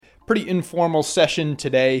pretty informal session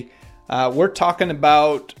today. We're talking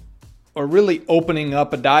about, or really opening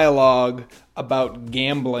up a dialogue about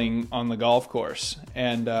gambling on the golf course.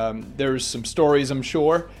 And there's some stories, I'm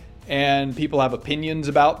sure, and people have opinions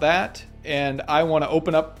about that. And I want to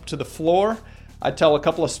open up to the floor. I tell a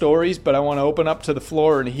couple of stories, but I want to open up to the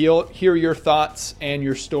floor and hear your thoughts and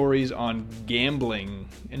your stories on gambling.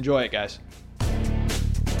 Enjoy it, guys.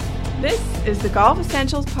 This is the Golf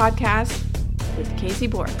Essentials Podcast with Casey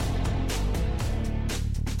Borg.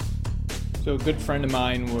 So a good friend of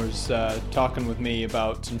mine was talking with me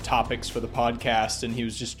about some topics for the podcast, and he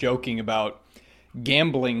was just joking about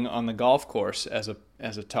gambling on the golf course as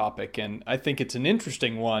a topic, and I think it's an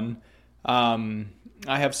interesting one. I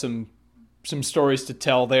have some stories to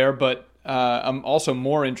tell there, but I'm also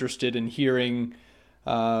more interested in hearing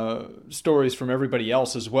stories from everybody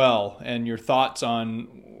else as well, and your thoughts on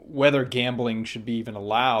whether gambling should be even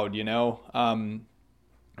allowed.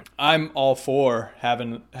 I'm all for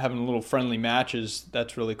having little friendly matches.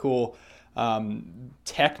 That's really cool.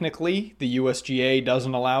 Technically, the USGA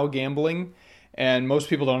doesn't allow gambling, and most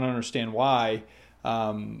people don't understand why.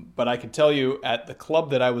 But I can tell you, at the club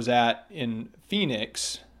that I was at in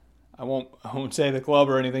Phoenix, I won't say the club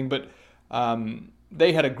or anything, but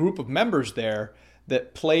they had a group of members there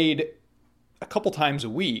that played a couple times a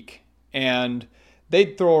week, and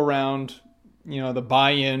they'd throw around, the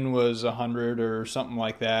buy-in was $100 or something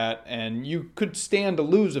like that, and you could stand to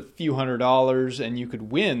lose a few $100, and you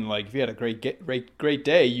could win. Like if you had a great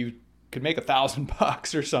day, you could make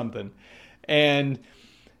 $1,000 or something. And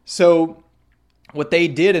so what they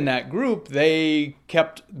did in that group, they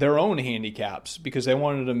kept their own handicaps because they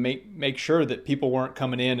wanted to make sure that people weren't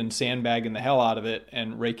coming in and sandbagging the hell out of it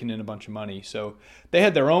and raking in a bunch of money. So they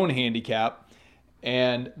had their own handicap,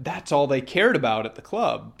 and that's all they cared about at the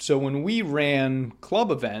club. So when we ran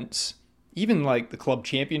club events, even like the club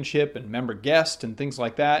championship and member guest and things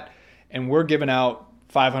like that, and we're giving out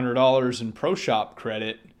 $500 in pro shop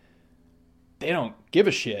credit, they don't give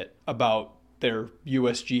a shit about their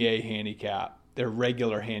USGA handicap, their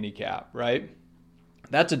regular handicap, right?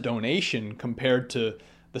 That's a donation compared to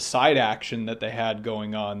the side action that they had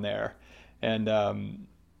going on there. And,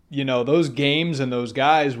 those games and those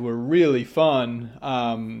guys were really fun.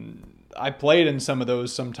 I played in some of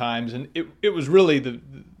those sometimes, and it was really the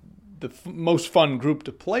most fun group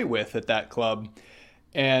to play with at that club.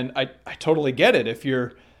 And I totally get it. If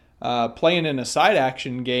you're playing in a side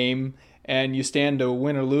action game and you stand to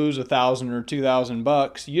win or lose $1,000 or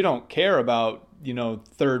 $2,000, you don't care about,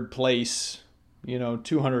 third place,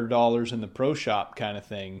 $200 in the pro shop kind of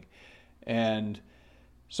thing. And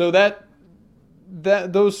so that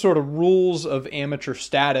those sort of rules of amateur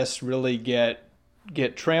status really get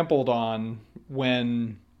trampled on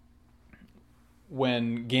when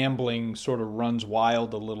gambling sort of runs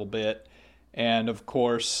wild a little bit. And of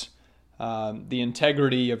course, the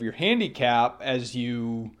integrity of your handicap as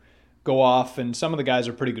you go off, and some of the guys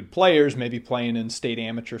are pretty good players, maybe playing in state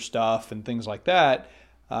amateur stuff and things like that.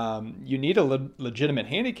 You need a legitimate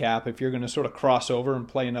handicap if you're going to sort of cross over and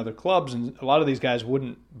play in other clubs. And a lot of these guys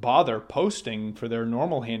wouldn't bother posting for their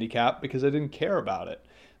normal handicap because they didn't care about it.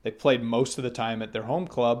 They played most of the time at their home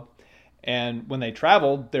club, and when they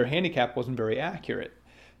traveled, their handicap wasn't very accurate.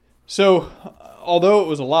 So although it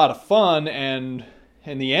was a lot of fun and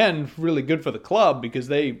in the end really good for the club because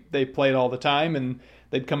they played all the time and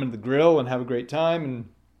they'd come into the grill and have a great time, and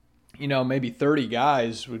maybe 30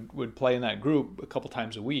 guys would play in that group a couple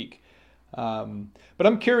times a week. But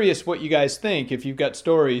I'm curious what you guys think, if you've got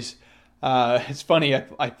stories. It's funny,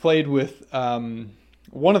 I played with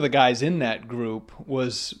one of the guys in that group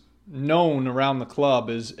was known around the club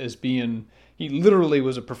as being, he literally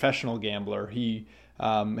was a professional gambler. He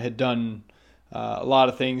had done a lot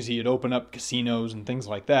of things. He had opened up casinos and things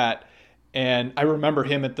like that. And I remember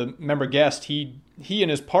him at the member guest. He and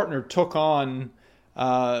his partner took on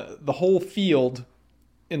the whole field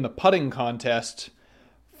in the putting contest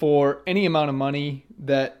for any amount of money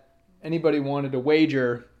that anybody wanted to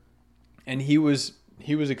wager, and he was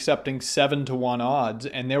accepting 7-1 odds,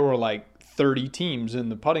 and there were like 30 teams in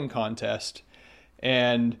the putting contest,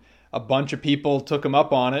 and a bunch of people took him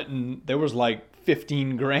up on it, and there was like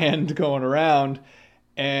 15 grand going around,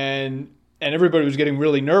 and everybody was getting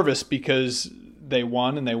really nervous because they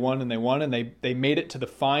won and they won and they won, and they made it to the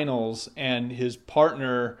finals, and his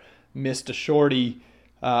partner missed a shorty.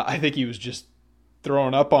 I think he was just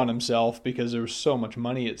throwing up on himself because there was so much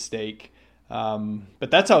money at stake. But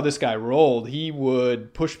that's how this guy rolled. He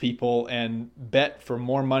would push people and bet for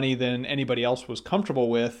more money than anybody else was comfortable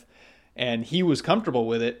with, and he was comfortable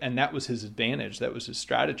with it, and that was his advantage. That was his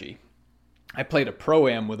strategy. I played a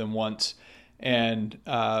pro-am with him once, and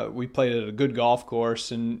we played at a good golf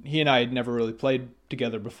course, and he and I had never really played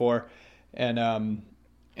together before, and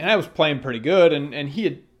I was playing pretty good, and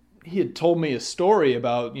he had told me a story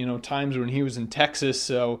about, times when he was in Texas.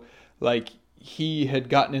 So like he had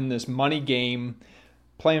gotten in this money game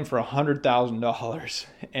playing for $100,000,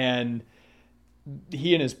 and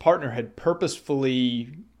he and his partner had purposefully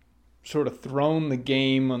sort of thrown the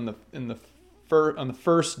game on the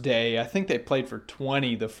first day. I think they played for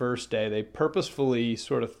 20 the first day. They purposefully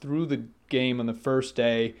sort of threw the game on the first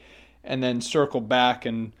day and then circled back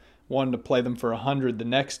and wanted to play them for 100 the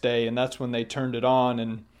next day, and that's when they turned it on,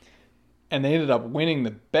 and they ended up winning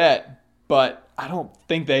the bet, but I don't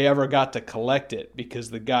think they ever got to collect it because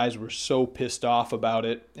the guys were so pissed off about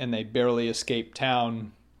it, and they barely escaped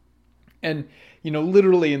town. And,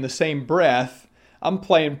 literally in the same breath, I'm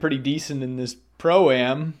playing pretty decent in this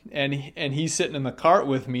Pro-Am, and he's sitting in the cart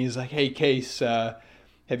with me. He's like, "Hey, Case, have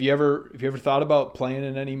you ever thought about playing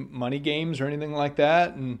in any money games or anything like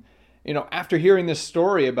that?" And after hearing this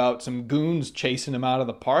story about some goons chasing him out of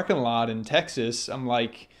the parking lot in Texas, I'm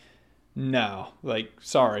like, no, like,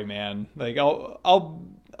 sorry, man. Like,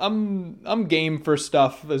 I'm game for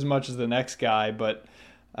stuff as much as the next guy, but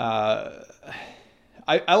I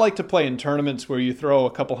like to play in tournaments where you throw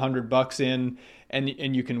a couple $100 in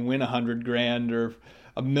and you can win $100,000 or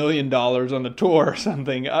 $1 million on the tour or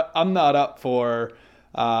something. I'm not up for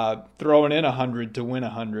throwing in 100 to win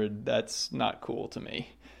 100. That's not cool to me.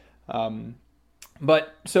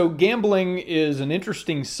 But so gambling is an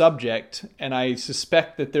interesting subject, and I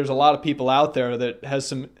suspect that there's a lot of people out there that has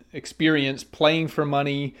some experience playing for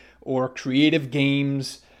money or creative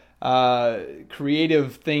games,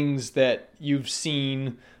 creative things that you've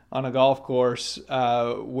seen on a golf course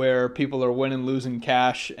where people are winning, losing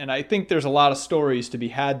cash. And I think there's a lot of stories to be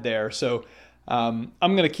had there. So I'm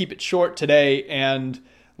going to keep it short today and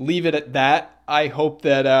leave it at that. I hope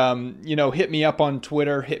that, hit me up on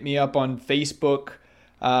Twitter, hit me up on Facebook,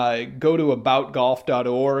 go to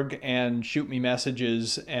aboutgolf.org and shoot me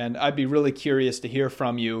messages. And I'd be really curious to hear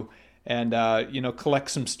from you and,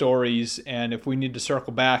 collect some stories. And if we need to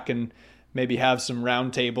circle back and maybe have some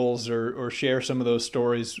roundtables or share some of those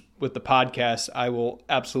stories with the podcast, I will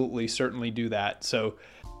absolutely, certainly do that. So,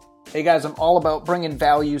 hey guys, I'm all about bringing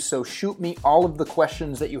value, so shoot me all of the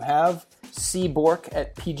questions that you have,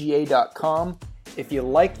 cbork@pga.com. If you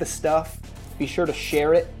like the stuff, be sure to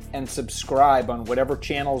share it and subscribe on whatever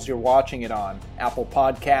channels you're watching it on. Apple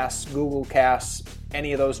Podcasts, Google Casts,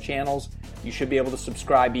 any of those channels. You should be able to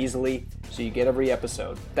subscribe easily so you get every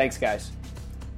episode. Thanks, guys.